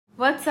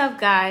What's up,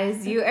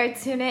 guys? You are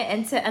tuning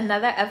into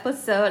another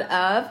episode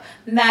of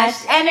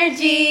Matched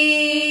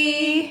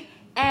Energy.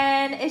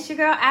 And it's your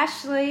girl,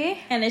 Ashley.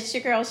 And it's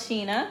your girl,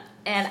 Sheena.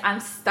 And I'm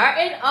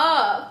starting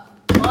off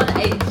on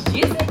a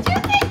juicy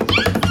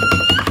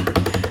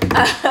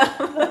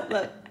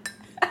Look.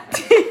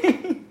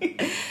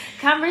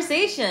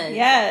 conversation.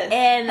 Yes.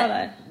 And hold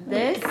on.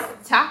 this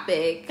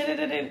topic...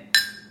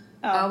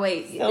 Oh,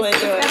 wait. It's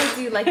got to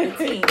do like the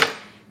ting.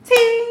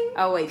 Ting.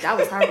 Oh, wait. That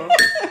was horrible.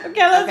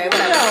 Okay, let's put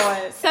it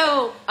on.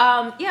 So,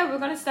 we're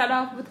going to start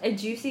off with a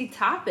juicy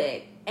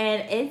topic.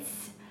 And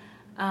it's,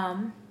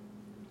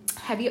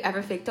 have you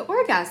ever faked an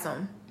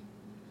orgasm?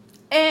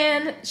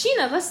 And,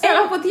 Sheena, let's start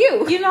off with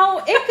you. You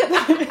know,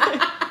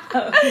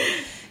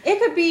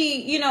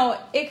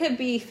 it could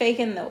be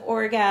faking the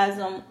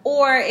orgasm,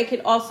 or it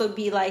could also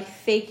be like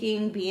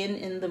faking being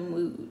in the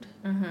mood.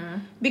 Mm-hmm.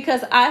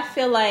 Because I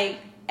feel like,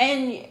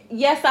 and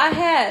yes, I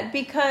had,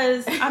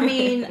 because I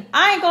mean,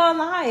 I ain't gonna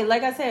lie.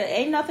 Like I said,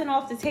 ain't nothing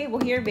off the table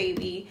here,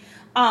 baby.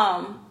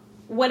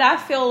 What I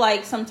feel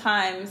like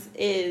sometimes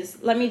is,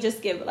 let me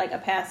just give like a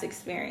past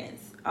experience.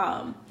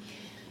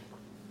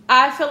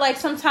 I feel like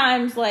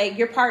sometimes, like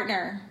your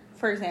partner,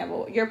 for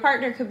example, your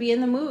partner could be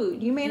in the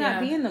mood. You may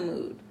not be in the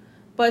mood,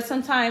 but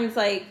sometimes,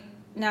 like,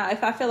 now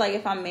if I feel like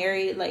if I'm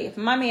married, like if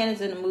my man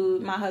is in the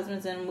mood, my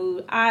husband's in the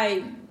mood,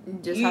 have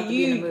to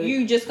be in the mood.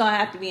 You just gonna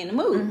have to be in the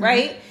mood, mm-hmm.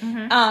 right?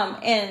 Mm-hmm.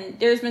 And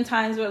there's been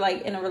times where,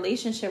 like, in a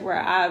relationship where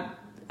I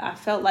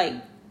felt like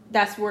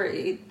that's where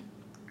it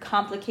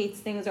complicates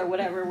things or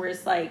whatever, where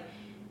it's like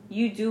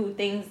you do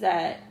things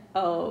that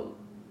a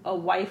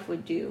wife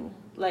would do.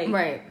 Like,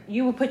 right.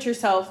 You would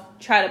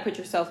try to put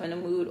yourself in the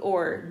mood,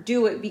 or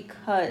do it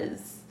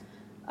because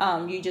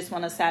you just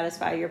want to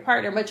satisfy your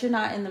partner, but you're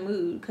not in the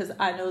mood. Because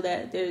I know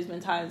that there's been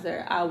times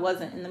where I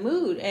wasn't in the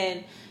mood,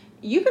 and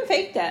you can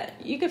fake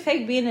that. You can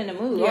fake being in the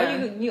mood.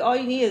 Yeah. All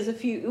you need is a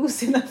few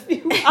oohs and a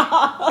few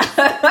ahs.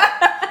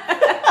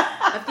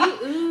 A few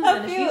oohs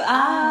and a few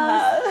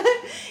ahs.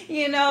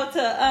 You know,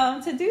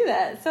 to do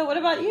that. So what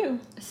about you?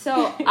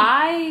 So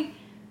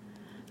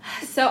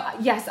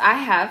yes, I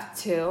have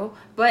too.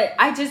 But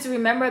I just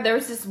remember there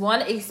was this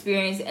one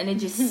experience, and it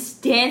just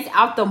stands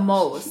out the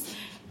most.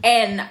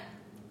 And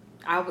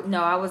I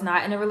was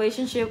not in a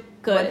relationship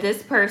with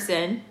this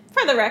person.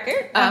 For the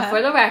record.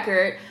 For the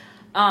record.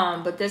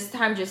 But this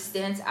time just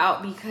stands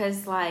out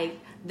because, like,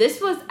 this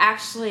was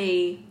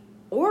actually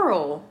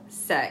oral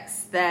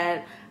sex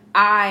that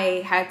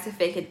I had to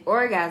fake an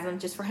orgasm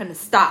just for him to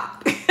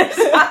stop.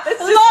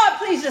 Lord,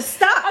 please just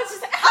stop. I was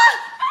just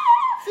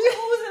few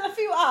oohs and a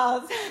few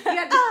ahs. You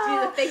have to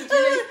do the fake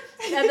jitters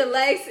and the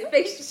legs,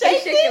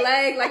 shake your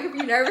leg like if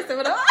you're nervous or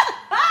whatever.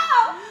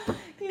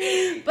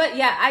 But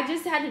yeah, I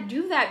just had to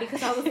do that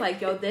because I was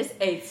like, yo, this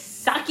is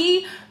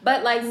sucky.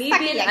 But like me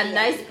being a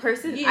nice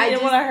person, I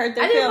didn't want to hurt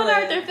their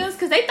feelings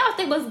because they thought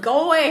they was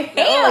going ham.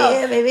 Oh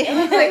yeah, baby. It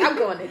was like, I'm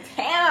going to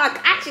town. I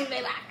got you,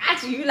 baby. I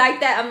got you. You like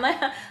that? I'm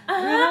like,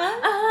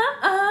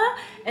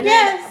 And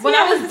then when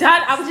I was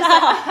done, I was just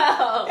like,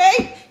 oh.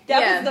 Hey,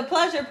 that was the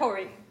pleasure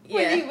point.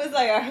 When he was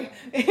like, all right,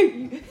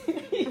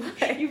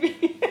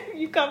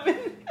 you come in,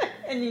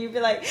 and you'd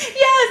be like,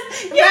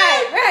 yes,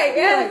 right,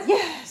 yes,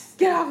 yes,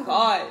 get off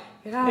God.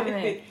 Get off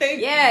me.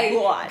 Thank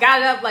God.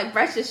 Got up, like,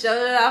 brushed his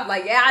shoulder off,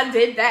 like, yeah, I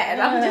did that.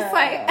 And I'm just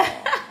like,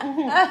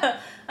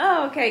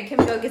 oh, okay, can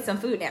we go get some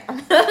food now?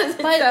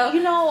 But,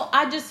 you know,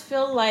 I just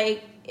feel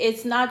like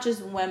it's not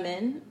just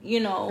women, you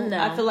know. No.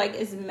 I feel like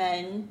it's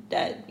men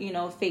that, you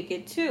know, fake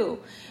it too.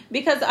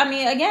 Because, I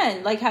mean,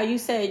 again, like how you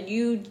said,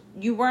 you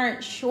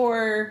weren't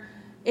sure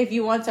if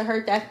you want to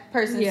hurt that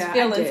person's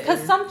feelings.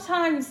 Because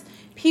sometimes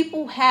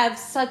people have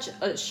such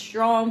a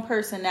strong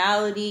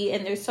personality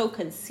and they're so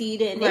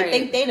conceited. And they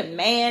think they the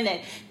man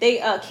and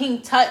they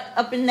King Tut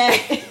up in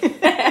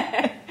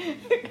that.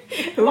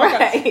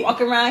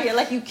 Walk around here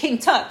like you King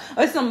Tut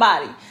or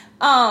somebody.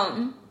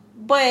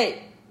 But...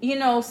 you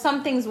know,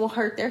 some things will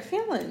hurt their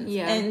feelings,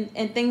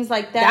 and things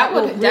like that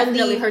will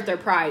definitely hurt their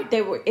pride.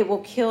 It will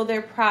kill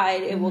their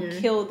pride. It will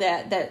kill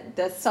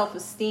that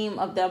self-esteem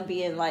of them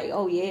being like,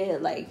 oh yeah,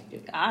 like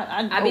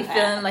I be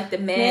feeling like the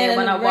man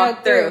when I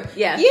walk through.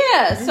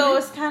 So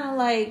it's kind of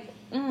like,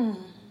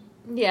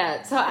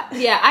 So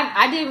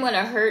I didn't want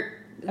to hurt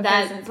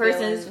that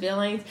person's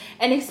feelings,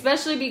 and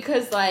especially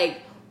because,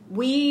 like,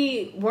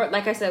 we weren't,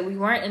 like I said, we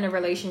weren't in a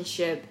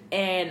relationship,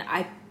 and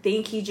I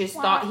think he just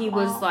thought he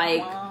was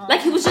like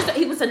he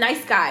was a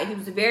nice guy. He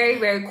was very,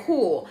 very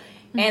cool.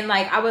 And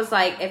like I was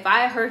like, if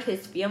I hurt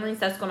his feelings,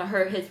 that's gonna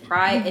hurt his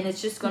pride, and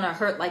it's just gonna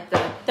hurt like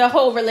the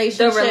whole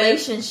relationship. The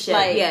relationship,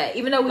 like,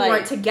 even though we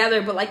weren't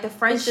together, but like the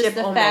friendship. It's just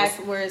the almost.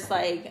 fact where it's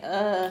like,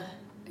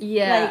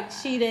 like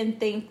she didn't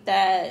think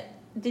that.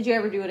 Did you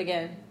ever do it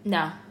again?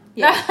 No.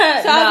 Yeah. So I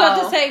was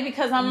about to say,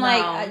 because I'm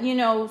like, you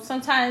know,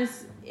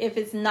 sometimes if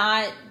it's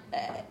not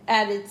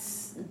at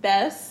its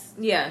best.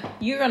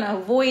 You're gonna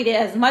avoid it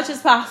as much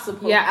as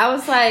possible. I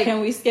was like,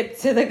 can we skip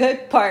to the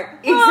good part?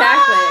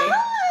 Exactly.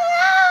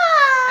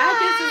 I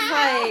just was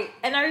like,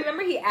 and I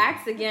remember he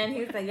asked again.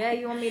 He was like, "Yeah,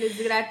 you want me to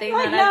do that thing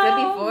that I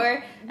did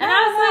before?" And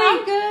I was like,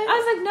 "I'm good." I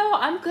was like, "No,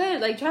 I'm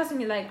good. Like, trust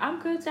me. Like, I'm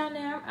good down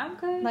there. I'm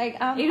good." Like,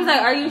 he was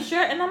like, "Are you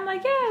sure?" And I'm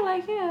like,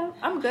 "Yeah,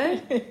 I'm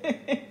good."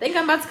 Think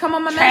I'm about to come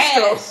on my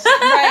menstrual.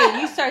 Right?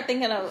 You start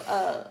thinking of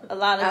a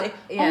lot of things.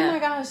 Yeah. Oh my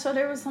gosh! So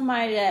there was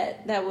somebody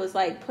that was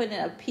like putting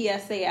a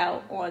PSA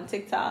out on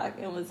TikTok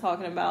and was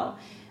talking about.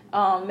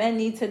 Men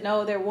need to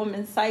know their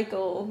woman's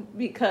cycle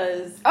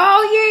because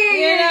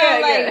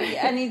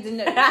I need to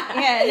know.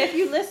 Yeah, and if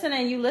you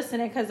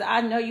listening because I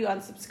know you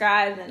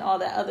unsubscribed and all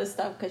that other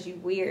stuff because you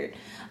weird.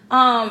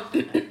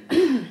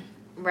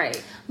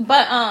 Right.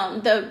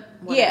 But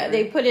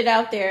they put it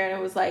out there and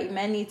it was like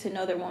men need to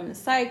know their woman's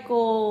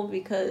cycle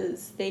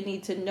because they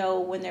need to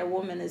know when their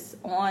woman is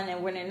on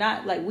and when they're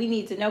not. Like we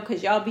need to know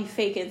because y'all be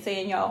faking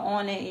saying y'all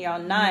on it and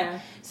y'all not. Yeah.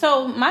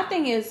 So my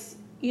thing is.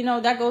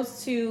 That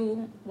goes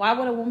to why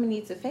would a woman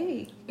need to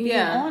fake being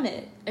on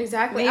it?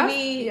 Exactly.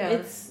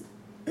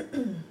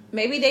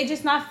 Maybe they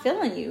just not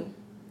feeling you.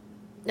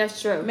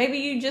 That's true. Maybe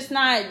you just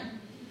not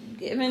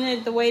giving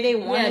it the way they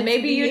want it.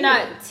 Maybe to be you're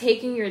not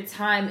taking your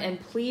time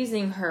and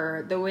pleasing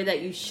her the way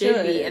that you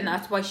should be, and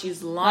that's why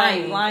she's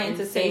lying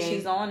to say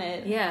she's on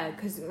it. Yeah,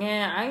 because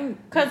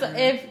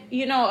if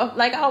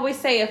like I always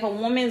say, if a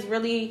woman's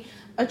really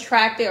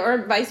attracted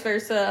or vice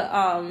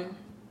versa,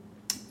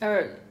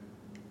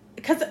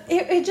 because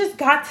it just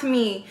got to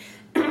me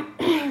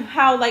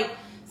how like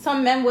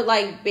some men would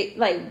like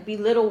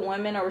belittle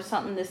women or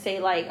something to say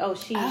like, oh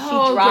she dry,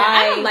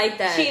 I don't like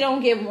that, she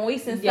don't get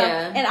moist and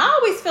stuff. And I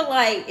always feel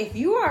like if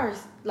you are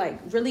like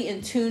really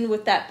in tune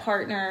with that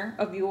partner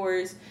of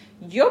yours,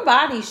 your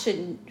body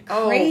should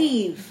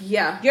crave.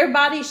 Your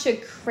body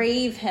should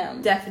crave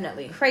him.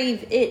 Definitely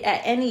crave it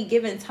at any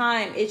given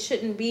time. It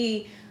shouldn't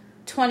be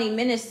 20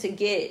 minutes to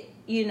get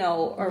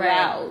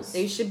aroused. Right.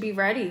 They should be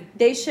ready.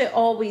 They should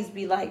always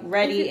be like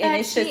ready, and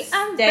it should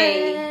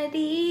stay.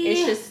 It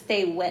should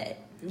stay wet.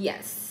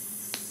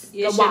 Yes,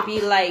 it should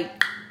be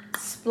like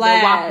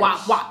splash, the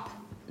wop, wop.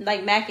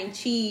 Like mac and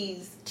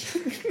cheese.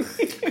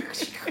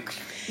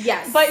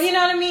 Yes, but you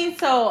know what I mean.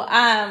 So,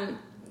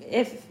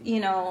 if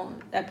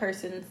that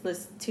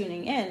person's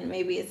tuning in,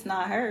 maybe it's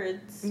not her.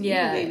 It's you,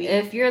 baby.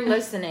 If you're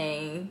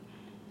listening.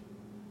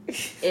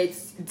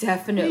 It's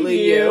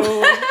definitely you.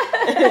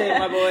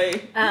 My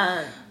boy.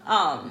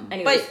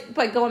 Anyways.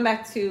 But going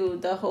back to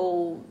the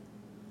whole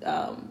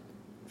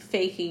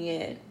faking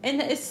it,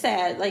 and it's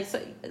sad. Like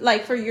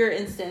for your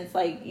instance,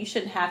 like you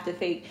shouldn't have to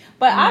fake.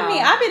 But no. I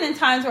mean, I've been in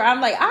times where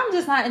I'm like, I'm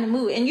just not in the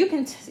mood, and you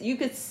could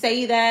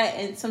say that,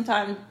 and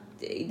sometimes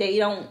they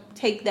don't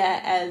take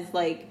that as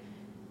like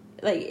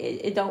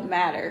it don't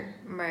matter.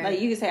 Right.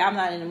 Like you can say I'm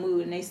not in the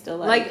mood and they still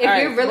like if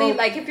you're really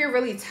if you're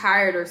really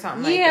tired or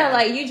something like that. Yeah,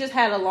 like you just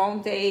had a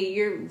long day,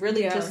 you're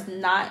really just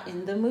not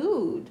in the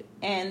mood.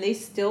 And they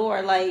still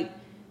are like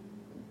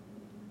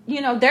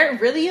they're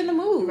really in the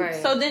mood. Right.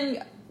 So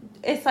then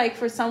it's like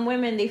for some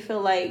women they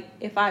feel like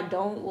if I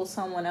don't, will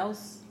someone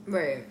else?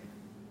 Right.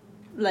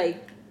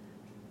 Like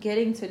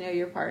getting to know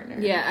your partner.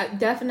 Yeah,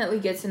 definitely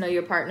get to know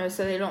your partner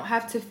so they don't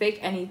have to fake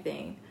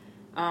anything.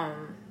 I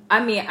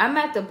mean, I'm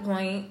at the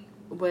point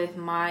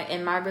in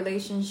my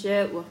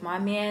relationship with my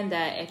man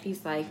that if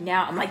he's like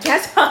now, I'm like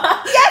yes,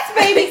 yes,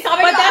 baby.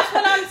 But that's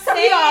what I'm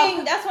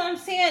saying. That's what I'm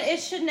saying. It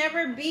should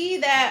never be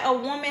that a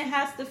woman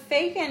has to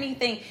fake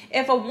anything.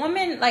 If a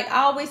woman, like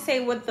I always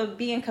say, with the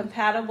being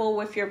compatible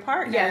with your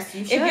partner. Yes,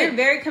 you should. If you're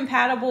very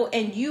compatible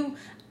and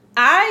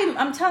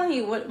I'm telling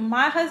you, with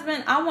my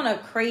husband, I want to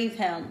crave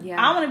him.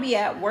 Yeah. I want to be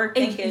at work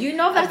thinking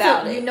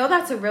about it.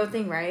 That's a real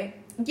thing, right?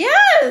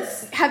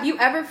 Yes. Have you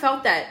ever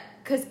felt that?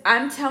 Because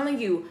I'm telling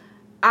you,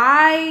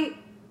 oh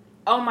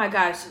my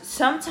gosh,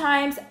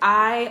 sometimes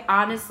I'm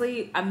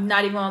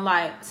not even gonna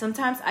lie,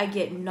 sometimes I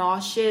get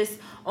nauseous,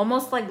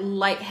 almost like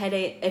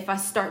lightheaded if I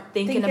start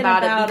thinking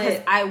about it because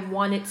I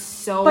want it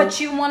so bad.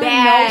 But you want to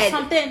know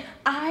something?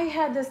 I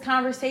had this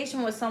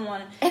conversation with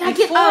someone and I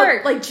get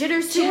like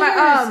jitters to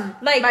my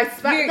my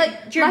spine,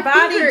 like your my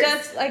body fingers.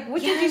 does like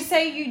what did you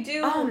say you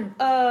do?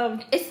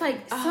 It's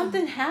like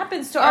something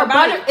happens to our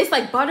body. It's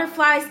like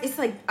butterflies. It's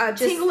like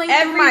tingling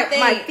through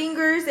my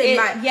fingers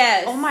and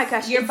yes. Oh my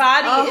gosh, your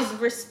body is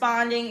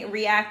responding,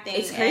 reacting.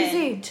 It's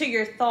crazy to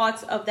your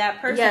thoughts of that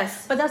person.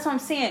 Yes, but that's what I'm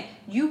saying.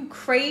 You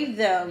crave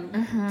them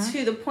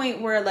to the point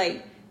where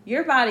like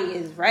your body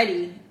is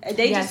ready.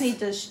 They just need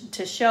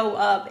to show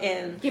up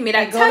and give me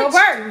that go touch. To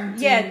work.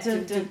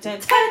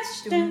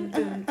 Touch.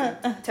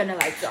 Turn the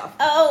lights off.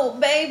 Oh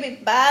baby,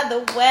 by the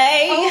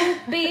way. Oh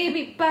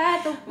baby, by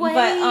the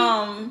way.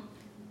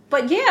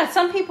 But yeah,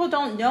 some people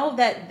don't know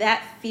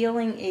that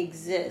feeling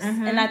exists,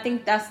 and I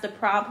think that's the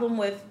problem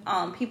with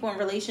people in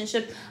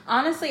relationships.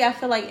 Honestly, I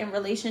feel like in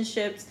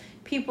relationships,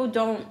 people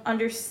don't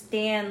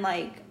understand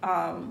like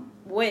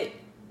what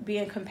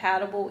being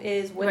compatible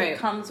is, what it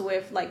comes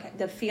with, like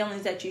the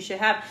feelings that you should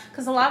have.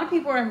 Because a lot of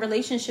people are in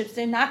relationships,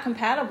 they're not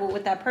compatible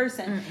with that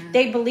person.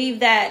 They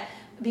believe that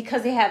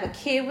because they have a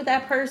kid with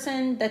that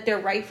person that they're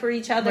right for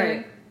each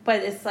other.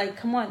 But it's like,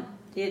 come on,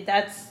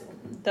 that's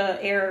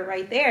the error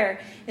right there,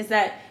 is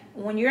that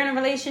when you're in a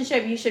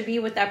relationship, you should be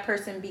with that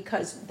person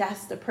because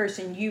that's the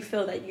person you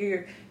feel that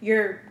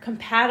you're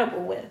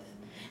compatible with.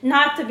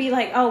 Not to be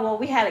like, oh, well,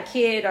 we had a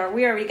kid or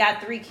we already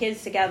got 3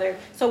 kids together,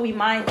 so we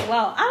might as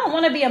well. I don't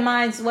want to be a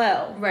might as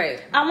well.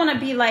 Right. I want to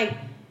be like,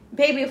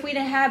 baby, if we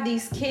didn't have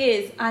these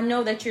kids, I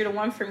know that you're the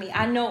one for me.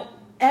 I know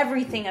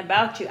everything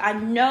about you. I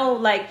know,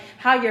 like,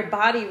 how your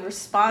body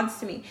responds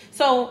to me.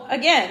 So,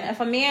 again,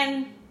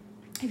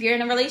 if you're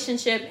in a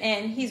relationship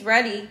and he's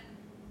ready,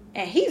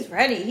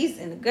 he's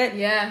in a good...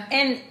 Yeah.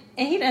 And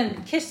he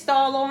done kissed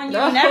all on you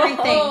and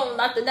everything. Oh,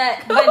 not the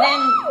neck. But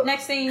then,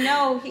 next thing you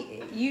know,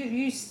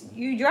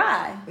 you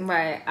dry.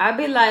 Right. I'd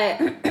be like...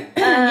 You're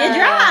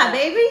dry,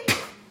 baby.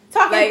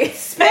 Talk about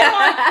spit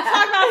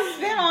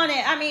on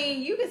it. I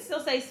mean, you can still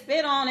say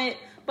spit on it,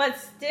 but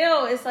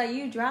still, it's like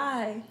you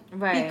dry,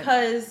 right?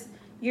 Because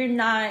you're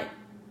not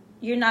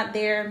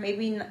there.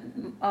 Maybe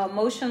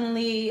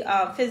emotionally,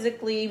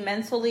 physically,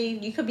 mentally.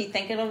 You could be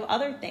thinking of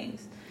other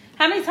things.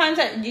 How many times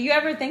do you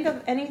ever think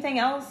of anything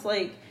else?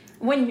 Like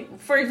when,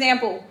 for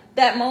example,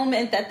 that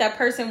moment that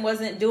person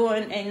wasn't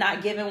doing and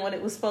not giving what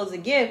it was supposed to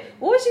give,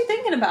 what was you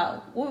thinking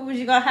about? What was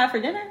you gonna have for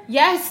dinner?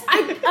 Yes,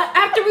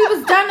 after we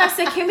was done, I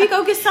said, "Can we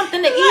go get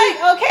something to eat?"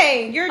 Like,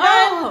 okay, you're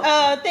done.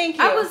 Thank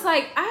you. I was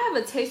like, I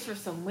have a taste for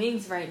some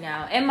wings right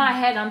now. In my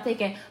head, I'm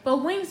thinking, but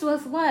wings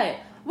was what?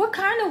 What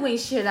kind of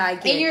wings should I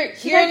get? And you're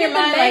in your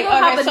mind like,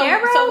 okay,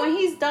 so when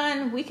he's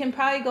done, we can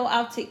probably go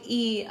out to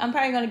eat. I'm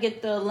probably going to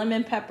get the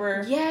lemon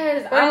pepper.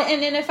 Yes.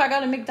 And then if I go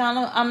to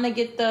McDonald's, I'm going to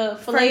get the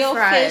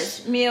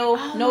Filet-O-Fish meal,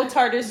 no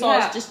tartar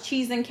sauce, just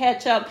cheese and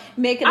ketchup.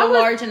 Make it a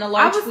large and a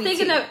large sweet tea. I was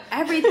thinking of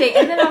everything.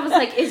 And then I was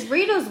like, is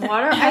Rita's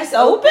water ice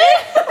open?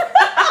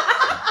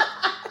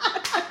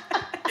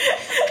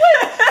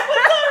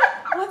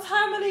 What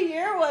time of the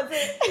year was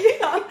it?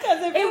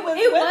 Because if it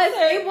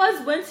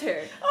was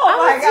winter. Oh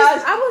my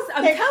gosh!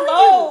 I'm telling you,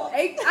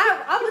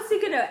 I was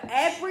thinking of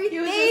everything.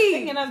 You were just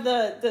thinking of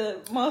the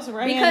most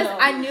random. Because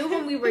I knew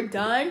when we were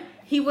done,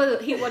 he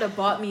would have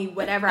bought me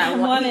whatever I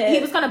wanted. He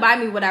was gonna buy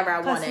me whatever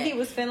I wanted. He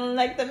was feeling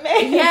like the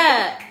man.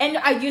 Yeah,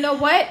 and you know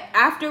what?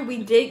 After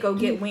we did go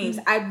get wings,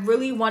 I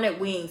really wanted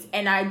wings,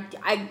 and him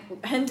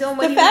doing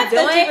what he was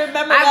doing. That you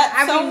remember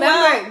I remember,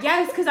 well.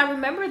 Yes, because I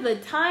remember the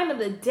time of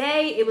the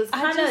day. It was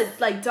kind of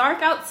like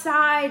dark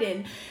outside,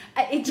 and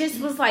it just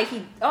was like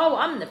y'all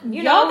gotta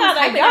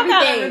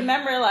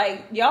remember,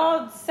 like,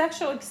 y'all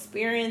sexual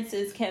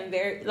experiences can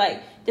vary,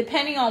 like,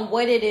 depending on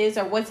what it is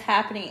or what's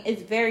happening,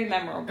 it's very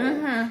memorable.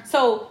 Mm-hmm.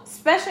 So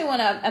especially when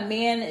a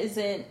man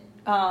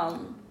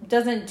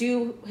doesn't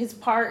do his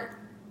part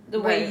the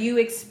way you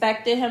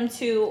expected him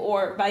to,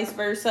 or vice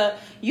versa,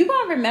 you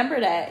gonna remember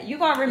that. You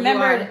gonna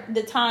remember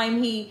the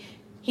time he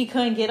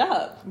couldn't get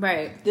up,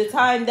 right? The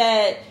time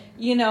that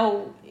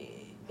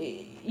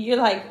you're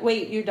like,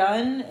 wait, you're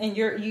done, and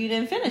you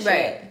didn't finish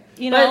it.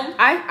 But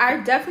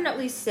I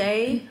definitely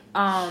say,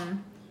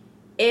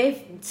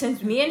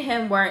 since me and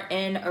him weren't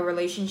in a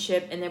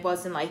relationship and it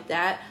wasn't like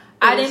that,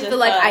 I didn't feel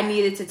like I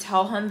needed to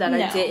tell him that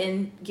I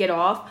didn't get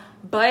off.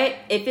 But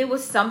if it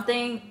was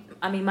something,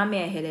 I mean, my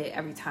man hit it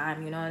every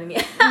time, you know what I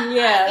mean?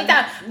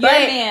 Yeah.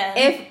 But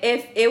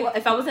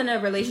if I was in a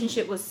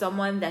relationship with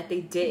someone that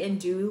they didn't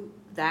do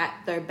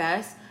their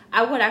best,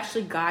 I would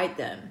actually guide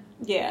them.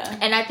 Yeah.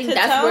 And I think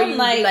that's where you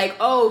be like,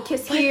 oh,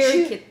 kiss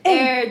here, kiss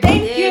there, do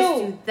this,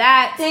 do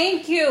that.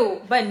 Thank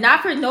you. But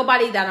not for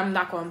nobody that I'm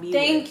not going to be with.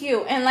 Thank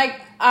you. And like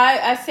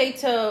I say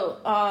to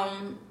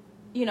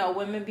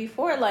women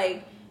before,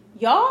 like,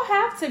 y'all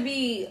have to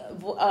be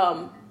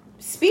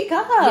speak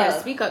up. Yeah,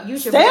 speak up.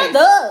 Use your voice. Stand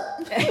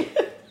up.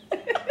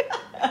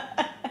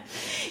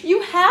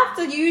 You have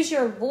to use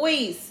your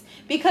voice,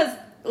 because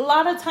a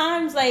lot of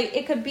times, like,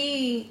 it could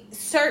be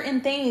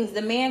certain things.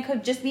 The man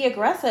could just be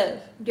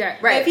aggressive. Yeah,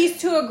 right. If he's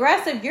too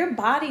aggressive, your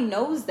body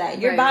knows that.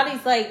 Your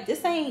body's like,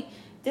 this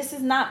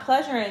is not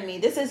pleasuring me.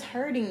 This is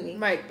hurting me.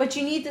 Right. But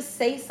you need to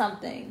say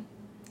something.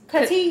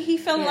 Because he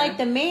feeling like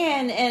the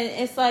man,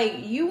 and it's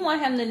like, you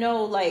want him to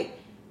know, like,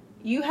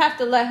 you have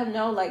to let him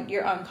know, like,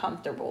 you're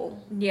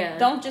uncomfortable. Yeah.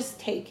 Don't just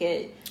take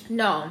it.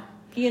 No.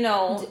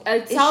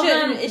 It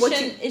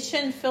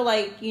shouldn't feel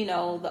like,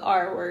 the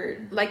R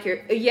word. Like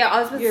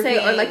I was going to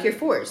say, or like you're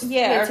forced.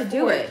 Yeah, to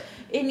do it.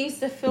 It needs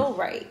to feel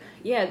right.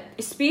 Yeah,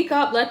 speak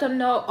up. Let them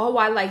know, oh,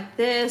 I like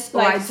this, or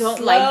like, I don't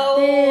slow, like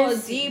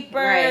this. Deeper.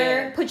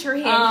 Right. Put your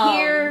hand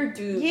here.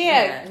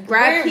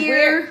 Grab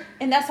here.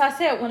 And that's what I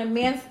said. When a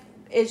man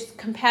is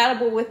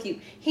compatible with you,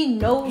 he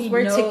knows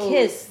where to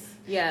kiss.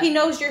 Yeah. He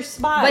knows your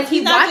spot. But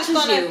he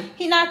watches you.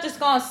 He's not just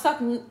gonna suck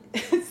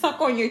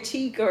on your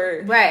cheek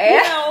or and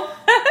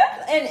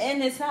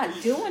it's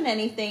not doing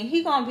anything.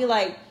 He gonna be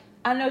like,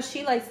 I know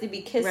she likes to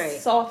be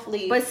kissed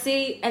softly. But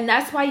see, and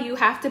that's why you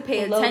have to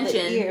pay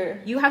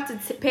attention. You have to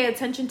pay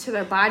attention to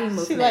their body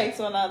movement. She likes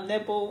when I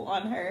nibble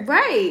on her.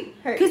 Right.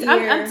 Because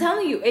I'm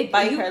telling you,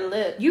 bite her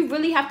lip. You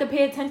really have to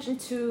pay attention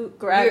to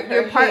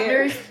your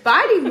partner's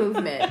body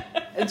movement.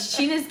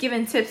 Sheena's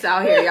giving tips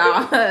out here,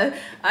 y'all.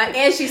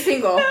 And she's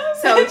single.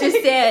 So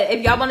just said,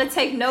 if y'all want to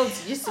take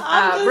notes, just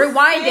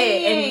rewind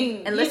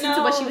it and listen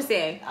to what she was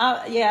saying.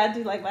 Yeah, I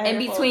do like my hair. In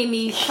between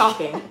me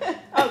talking.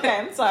 Okay,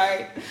 I'm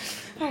sorry.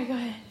 All right, go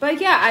ahead.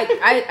 But yeah,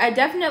 I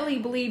definitely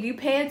believe you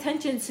pay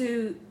attention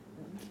to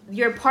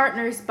your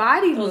partner's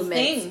body movements.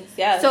 Things,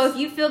 yes. So if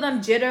you feel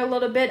them jitter a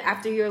little bit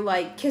after you're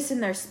like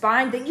kissing their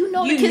spine, then you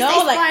know to kiss their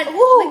spine,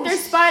 like their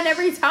spine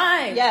every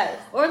time. Yes.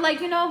 Or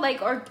like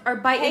or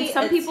biting.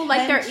 Some people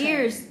like their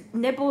ears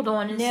nibbled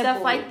on and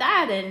stuff like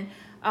that, and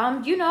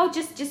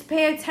just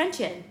pay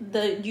attention.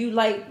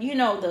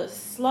 The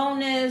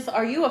slowness.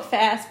 Are you a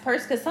fast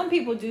person? Because some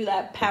people do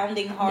that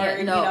pounding hard.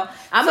 Yeah, no.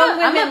 I'm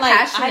a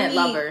passionate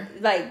lover.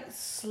 Like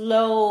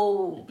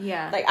slow.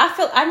 Yeah. Like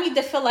I need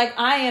to feel like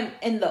I am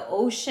in the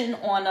ocean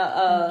on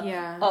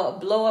a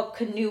blow up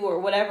canoe or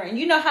whatever. And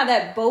you know how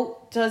that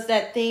boat does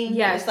that thing?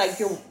 Yes. It's like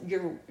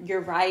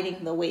you're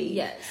riding the wave.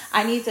 Yes.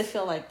 I need to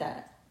feel like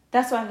that.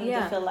 That's what I need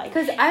to feel like.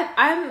 Because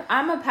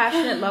I'm a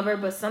passionate lover,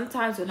 but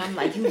sometimes when I'm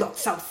like, you look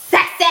so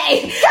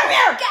sexy, come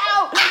here,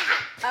 go.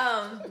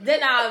 Then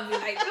I'll be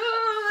like,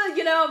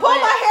 pull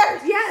my hair.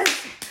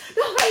 Yes,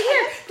 go right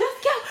here. Let's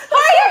go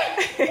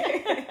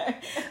higher.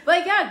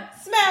 But yeah,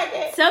 smack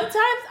it.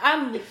 Sometimes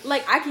I'm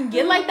like, I can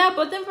get like that,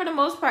 but then for the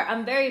most part,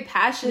 I'm very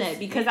passionate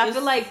because I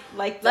feel like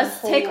let's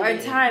take our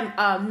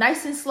time,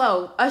 nice and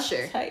slow,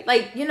 Usher, tight.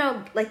 Like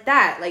like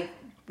that, like.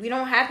 We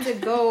don't have to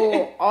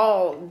go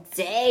all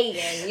day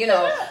and,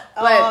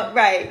 but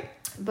right.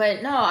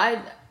 But no, I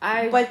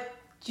but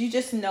you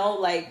just know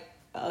like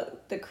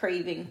the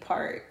craving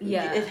part.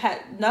 Yeah. It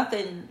had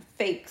nothing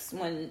fakes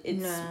when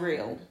it's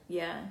real.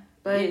 Yeah.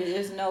 But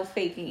there's no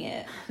faking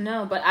it.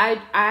 No, but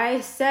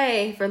I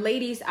say for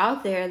ladies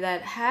out there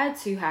that had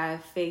to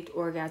have faked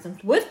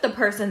orgasms with the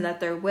person that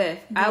they're with,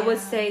 I would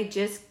say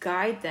just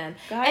guide them.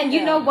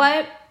 You know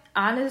what?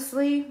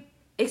 Honestly,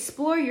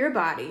 explore your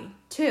body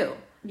too.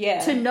 Yeah.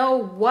 To know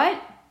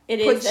what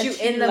puts you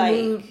in the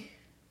mood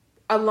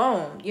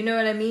alone. You know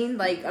what I mean?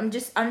 Like I'm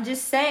just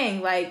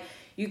saying, like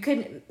you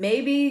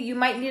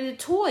might need a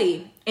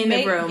toy in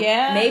the room.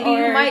 Yeah. Maybe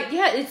you might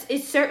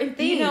it's certain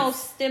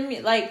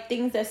things. Like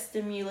things that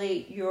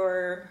stimulate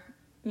your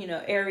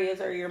areas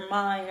or your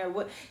mind or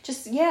what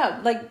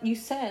like you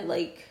said,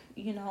 like,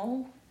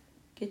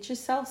 get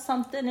yourself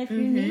something if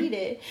you need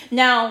it.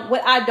 Now,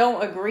 what I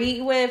don't agree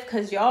with,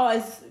 cause y'all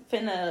is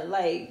finna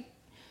like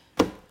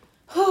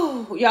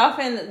y'all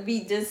finna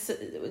be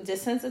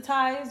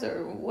desensitized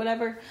or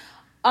whatever.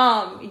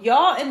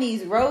 Y'all in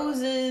these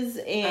roses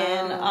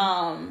and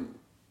I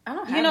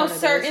don't have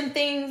certain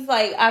things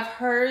like I've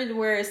heard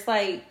where it's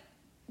like,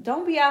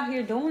 don't be out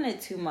here doing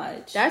it too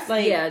much. That's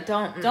like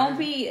don't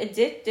be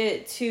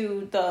addicted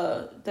to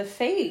the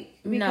fake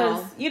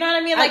because you know what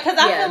I mean. Like because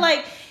I feel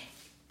like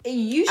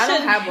you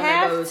shouldn't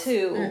have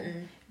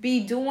to.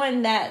 Be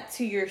doing that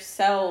to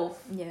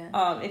yourself.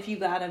 Yeah. If you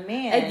got a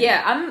man.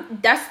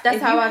 That's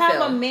how I feel. If you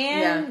have a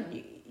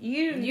man,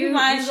 you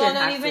might as well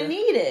don't even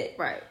need it.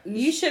 Right.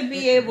 You should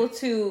be able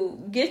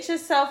to get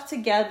yourself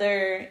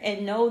together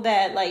and know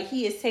that like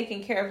he is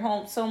taking care of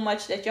home so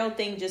much that your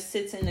thing just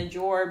sits in the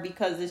drawer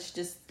because it's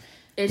just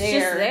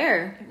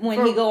there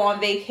when he go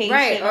on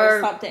vacation or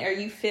something, or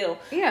you feel.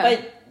 Yeah.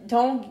 But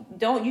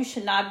don't you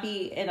should not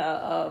be in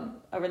a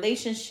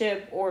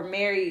relationship or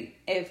married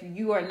if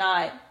you are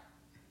not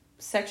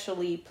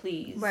sexually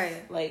pleased,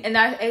 right? Like, and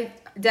I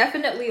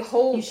definitely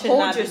hold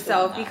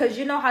yourself because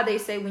you know how they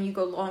say when you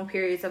go long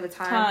periods of a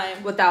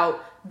time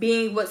without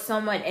being with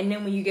someone, and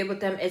then when you get with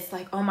them, it's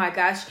like, oh my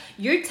gosh,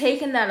 you're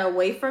taking that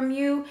away from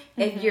you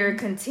if you're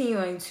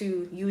continuing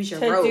to use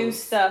your rose. Do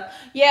stuff.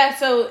 Yeah,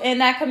 so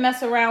and that can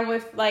mess around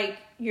with like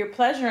your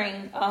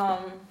pleasuring.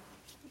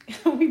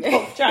 We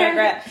both try to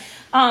grab.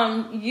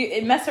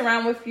 It mess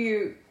around with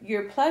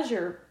your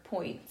pleasure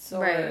points,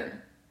 or. Right.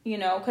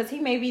 Because he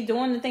may be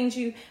doing the things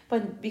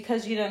but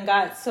because you done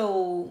got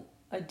so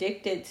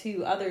addicted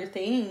to other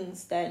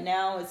things that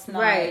now it's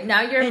not right. Now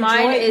your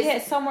mind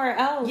is somewhere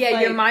else. Yeah,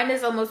 like, your mind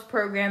is almost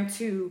programmed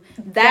to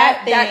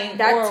that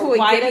toy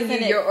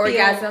giving you your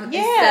orgasm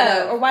instead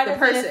of or why the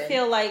doesn't it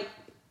feel like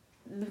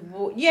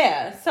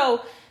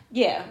so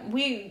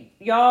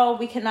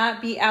we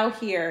cannot be out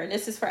here, and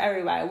this is for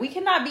everybody. We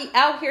cannot be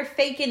out here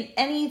faking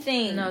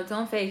anything. No,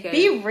 don't fake it.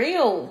 Be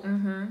real.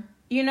 Mm-hmm.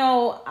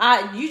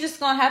 You just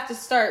gonna have to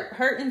start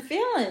hurting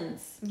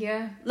feelings.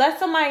 Yeah. Let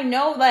somebody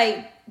know,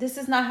 like, this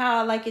is not how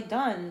I like it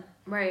done.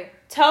 Right.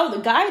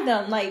 Guide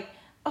them, like,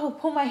 oh,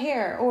 pull my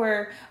hair,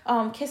 or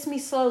kiss me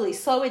slowly,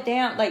 slow it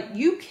down. Like,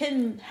 you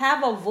can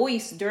have a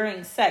voice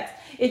during sex.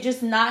 It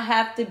just not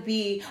have to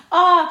be,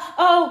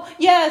 oh,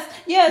 yes,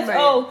 right.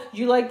 Oh,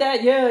 you like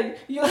that? Yeah.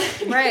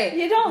 Right.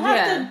 You don't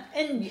have to,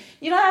 and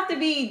you don't have to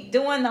be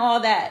doing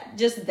all that,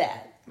 just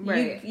that.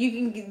 Right. You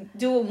can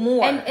do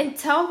more. And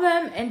tell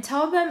them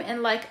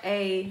in like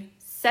a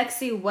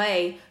sexy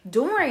way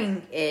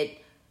during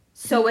it,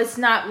 so it's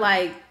not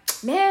like,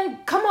 man,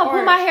 come on,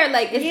 pull my hair.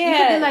 Like, if you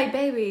could be like,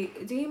 baby,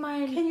 do you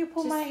mind? Can you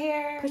pull my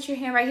hair? Put your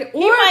hand right here,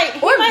 or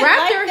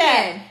grab their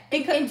hand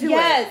and do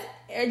it.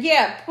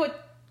 Yeah,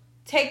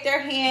 take their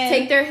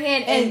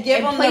hand and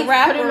give them the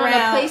wrap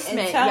around placement.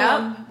 And tell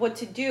them what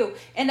to do.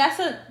 And that's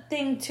a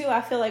thing too.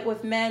 I feel like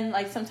with men,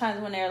 like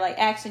sometimes when they're like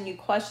asking you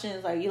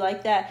questions, like you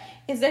like that,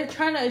 is they're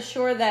trying to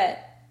assure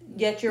that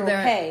you're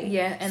okay.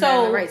 Yeah, and they're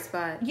in the right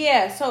spot.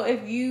 Yeah, so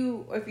if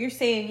you're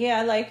saying, yeah,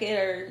 I like it,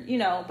 or, you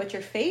know, but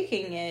you're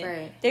faking it,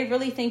 right. They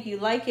really think you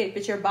like it,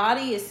 but your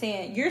body is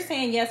saying, you're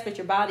saying yes, but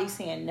your body's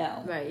saying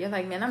no. Right, you're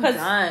like, man, I'm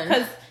done.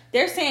 Because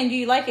they're saying, do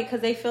you like it?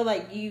 Because they feel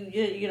like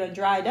you know,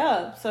 dried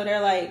up. So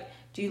they're like,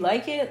 do you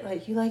like it?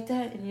 Like, you like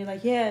that? And you're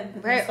like, yeah.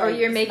 Right, or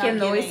you're making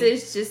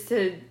noises just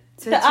to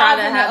try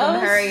to have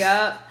them hurry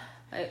up.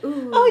 Like,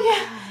 ooh. Oh,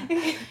 yeah.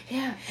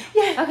 Yeah.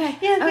 Yeah. Okay.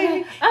 Yeah, okay.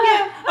 baby. Yeah.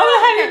 I'm going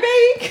to have your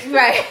baby.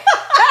 Right.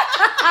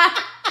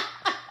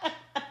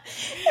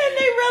 And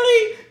they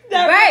really...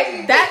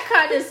 That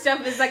kind of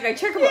stuff is like a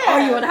trick. Yeah. Oh,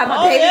 you want to have a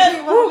baby?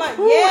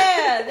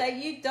 Yeah. That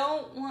you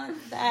don't want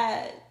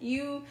that.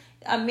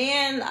 A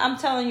man, I'm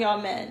telling y'all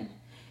men,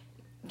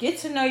 get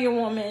to know your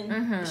woman.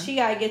 Mm-hmm. She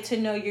got to get to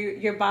know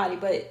your body.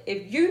 But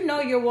if you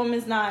know your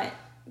woman's not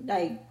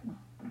like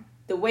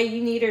the way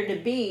you need her to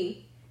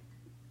be,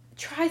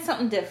 try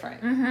something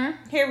different.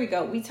 Mm-hmm. Here we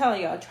go. We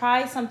telling y'all,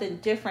 try something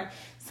different,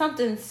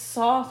 something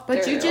softer.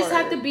 But you just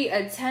have to be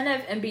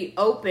attentive and be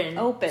open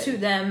to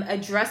them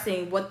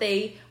addressing what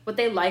they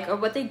like or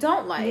what they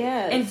don't like.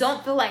 Yes. And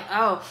don't feel like,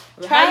 oh,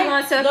 how you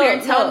want to sit up here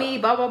and tell me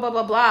blah blah blah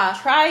blah blah.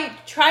 Try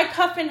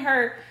cuffing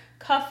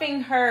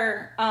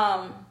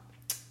her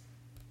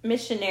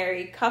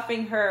missionary,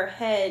 cuffing her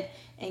head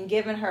and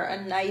giving her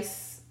a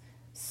nice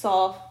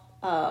soft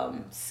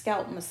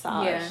scalp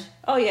massage. Yeah.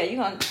 Oh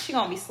yeah, she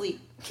gonna be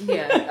asleep.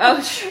 Yeah.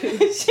 Oh,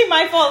 shoot. She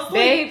might fall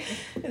asleep.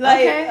 Babe. Like,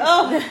 okay.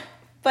 Oh.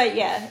 But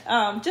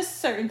yeah, just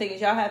certain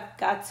things. Y'all have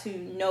got to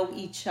know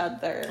each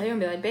other. I'm gonna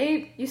be like,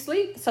 babe, you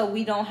sleep? So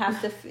we don't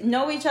have to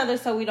know each other.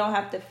 So we don't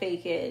have to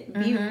fake it.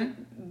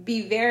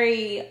 Be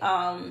very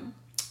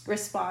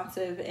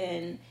responsive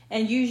and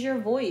use your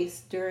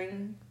voice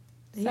during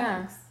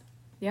sex.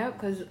 Yeah,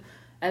 because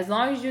as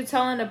long as you're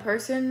telling a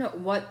person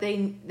what they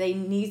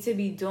need to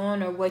be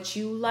doing or what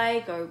you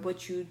like or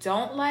what you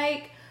don't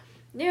like,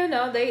 you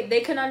know, they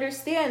can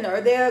understand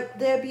or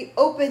they'll be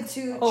open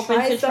to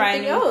try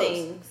new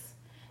things.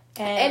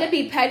 And it'd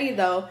be petty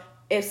though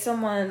if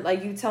someone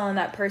like you telling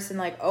that person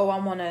like, oh, I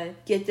want to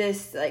get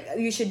this, like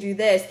you should do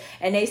this,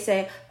 and they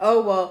say,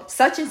 oh well,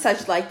 such and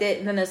such liked it,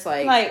 and then it's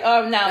like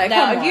oh now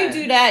if you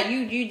do that,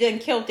 you done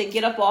killed it.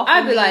 Get up off.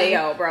 I'd be like,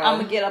 yo, bro, I'm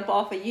gonna get up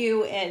off of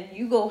you, and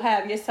you go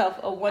have yourself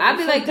a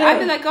wonderful I'd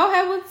be like, go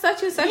ahead with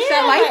such and such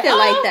that liked it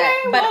like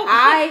that.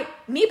 But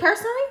me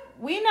personally.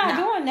 We're not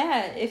doing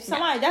that. If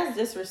somebody, that's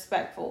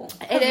disrespectful.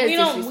 It is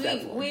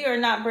disrespectful. We are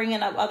not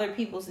bringing up other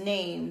people's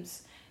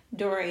names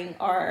during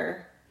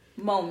our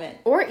moment,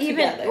 or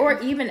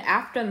even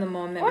after the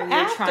moment, or when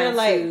you're trying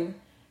to.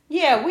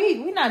 Yeah,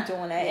 we're not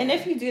doing that. Yeah. And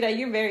if you do that,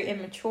 you're very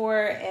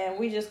immature, and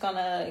we're just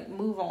gonna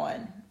move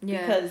on.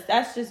 Yeah, because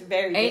that's just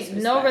very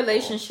disrespectful. No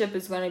relationship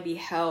is gonna be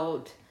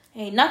held.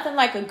 Ain't nothing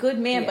like a good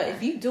man, but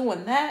if you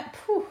doing that,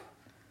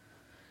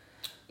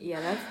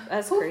 yeah,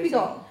 that's crazy.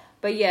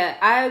 But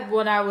yeah,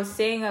 when I was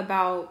saying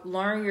about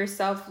learn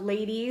yourself,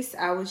 ladies,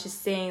 I was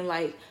just saying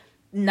like,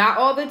 not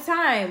all the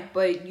time,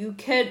 but you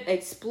could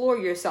explore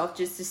yourself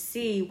just to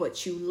see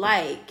what you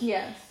like.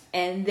 Yes.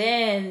 And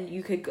then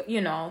you could, you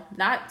know,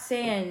 not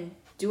saying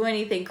do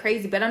anything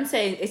crazy, but I'm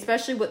saying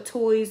especially with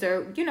toys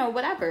or, you know,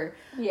 whatever.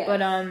 Yeah.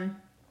 But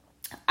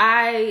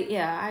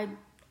I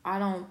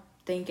don't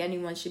think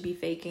anyone should be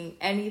faking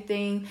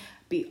anything.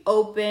 Be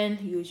open,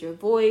 use your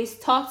voice,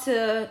 talk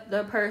to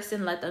the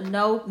person, let them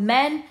know.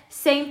 Men,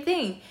 same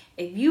thing.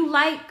 If you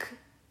like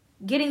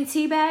getting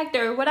teabagged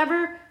or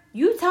whatever,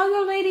 you tell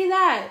your lady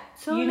that.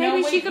 So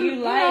maybe she can,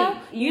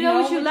 you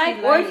know what you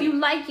like. Or if you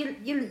like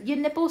your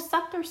nipples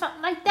sucked or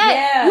something like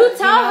that, you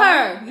tell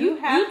her. You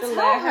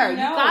tell her. You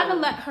gotta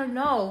let her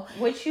know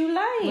what you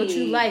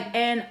like.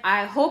 And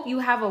I hope you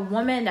have a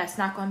woman that's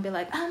not gonna be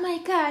like, oh my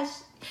gosh,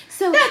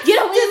 so that's you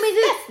don't want me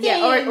to,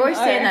 yeah, or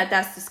saying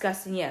that's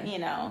disgusting, yeah, you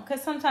know,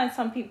 because sometimes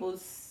some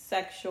people's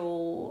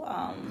sexual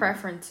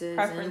preferences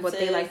and what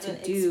they like to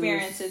do,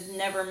 experiences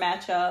never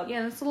match up.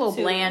 Yeah, it's a little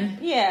bland.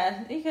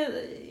 Yeah, because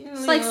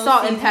it's like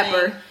salt and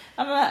pepper.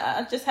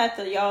 I just had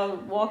to y'all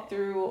walk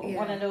through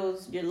one of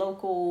those your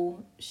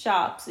local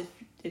shops if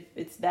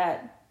it's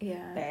that.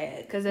 Yeah,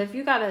 bad. Because if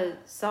you got a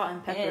salt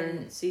and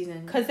pepper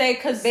season, because they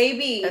have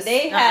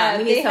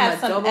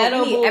some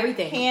edible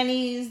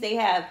panties, they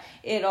have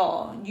it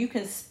all. You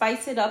can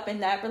spice it up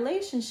in that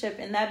relationship,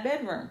 in that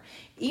bedroom,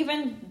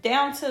 even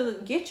down to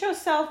get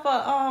yourself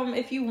a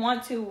if you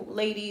want to,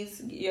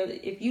 ladies.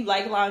 If you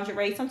like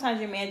lingerie,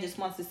 sometimes your man just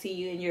wants to see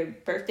you in your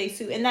birthday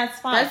suit, and that's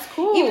fine. That's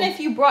cool. Even if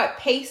you brought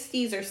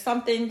pasties or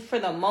something for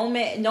the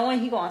moment, knowing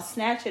he gonna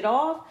snatch it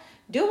off,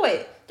 do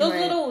it.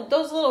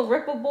 Those little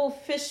rippable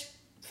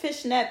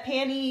fishnet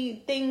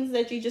panty things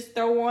that you just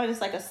throw on.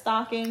 It's like a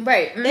stocking.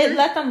 Right. Mm-hmm. They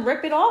let them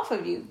rip it off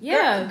of you.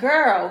 Yeah.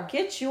 Girl,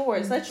 get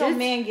yours. Let your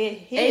man get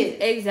his.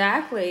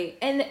 Exactly.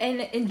 And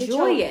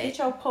enjoy it. Get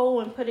your pole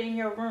and put it in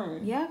your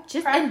room. Yeah.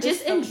 Just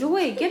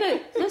enjoy. Get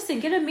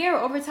a mirror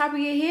over top of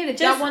your head if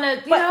y'all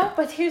want to, know.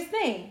 But here's the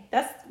thing.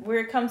 That's where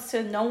it comes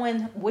to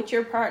knowing what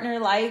your partner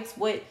likes,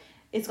 what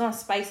is going to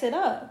spice it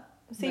up.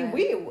 See,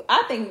 right.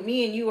 I think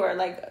me and you are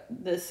like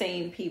the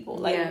same people.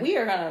 Like we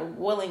are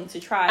willing to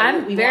try.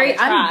 I'm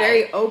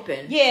very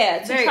open.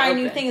 Yeah, to try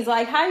new things.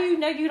 Like, how you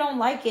know you don't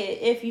like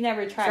it if you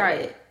never tried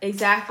it?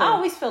 Exactly. I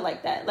always feel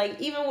like that. Like,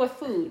 even with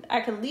food,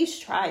 I could at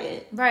least try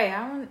it.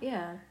 Right.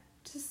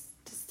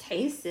 Just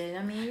taste it.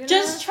 I mean,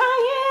 just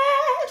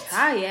try it.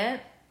 Try it.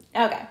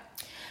 Okay.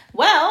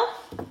 Well,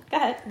 go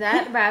ahead.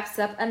 That wraps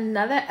up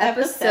another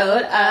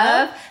episode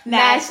of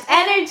Match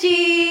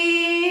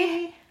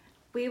Energy.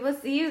 We will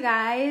see you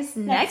guys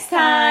next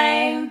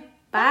time.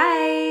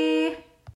 Bye.